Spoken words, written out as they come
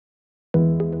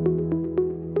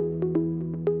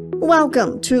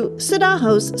Welcome to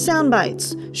SDAHO's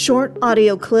Soundbites, short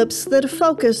audio clips that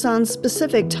focus on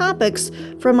specific topics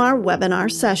from our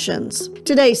webinar sessions.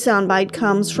 Today's soundbite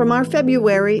comes from our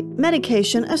February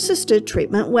Medication-Assisted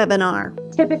Treatment webinar.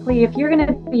 Typically, if you're going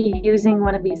to be using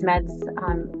one of these meds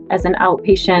as an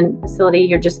outpatient facility,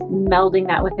 you're just melding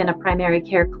that within a primary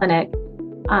care clinic.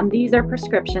 These are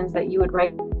prescriptions that you would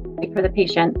write for the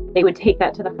patient. They would take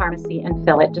that to the pharmacy and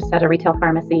fill it just at a retail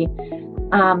pharmacy.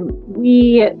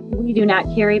 We do not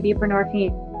carry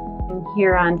buprenorphine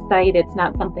here on site. It's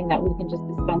not something that we can just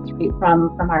dispense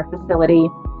from our facility.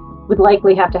 Would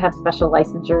likely have to have special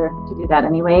licensure to do that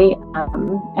anyway.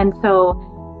 And so,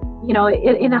 you know,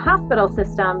 in a hospital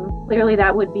system, clearly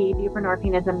that would be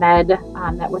buprenorphine as a med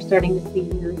that we're starting to see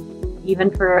used even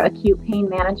for acute pain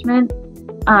management.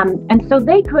 And so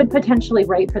they could potentially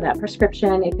write for that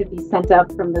prescription. It could be sent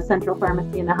up from the central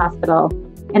pharmacy in the hospital,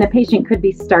 and a patient could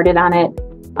be started on it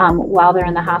while they're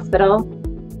in the hospital.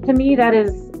 To me,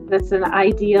 that's an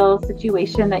ideal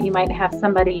situation that you might have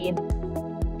somebody in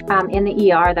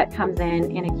the ER that comes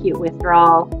in acute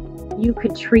withdrawal. You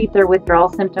could treat their withdrawal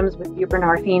symptoms with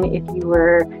buprenorphine if you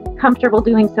were comfortable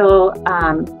doing so,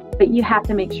 but you have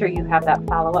to make sure you have that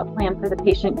follow-up plan for the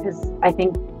patient, because I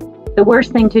think the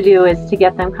worst thing to do is to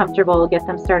get them comfortable, get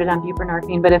them started on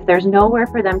buprenorphine. But if there's nowhere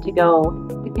for them to go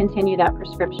to continue that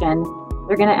prescription,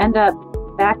 they're going to end up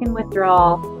back in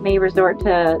withdrawal, may resort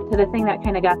to the thing that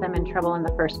kind of got them in trouble in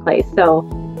the first place. So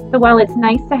while it's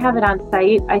nice to have it on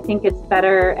site, I think it's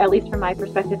better, at least from my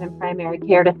perspective in primary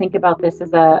care, to think about this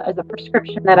as a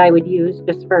prescription that I would use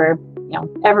just for, you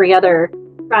know, every other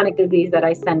chronic disease that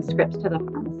I send scripts to the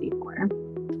pharmacy for.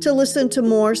 To listen to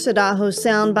more SDAHO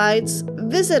Soundbites,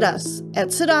 visit us at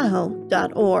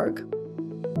SDAHO.org.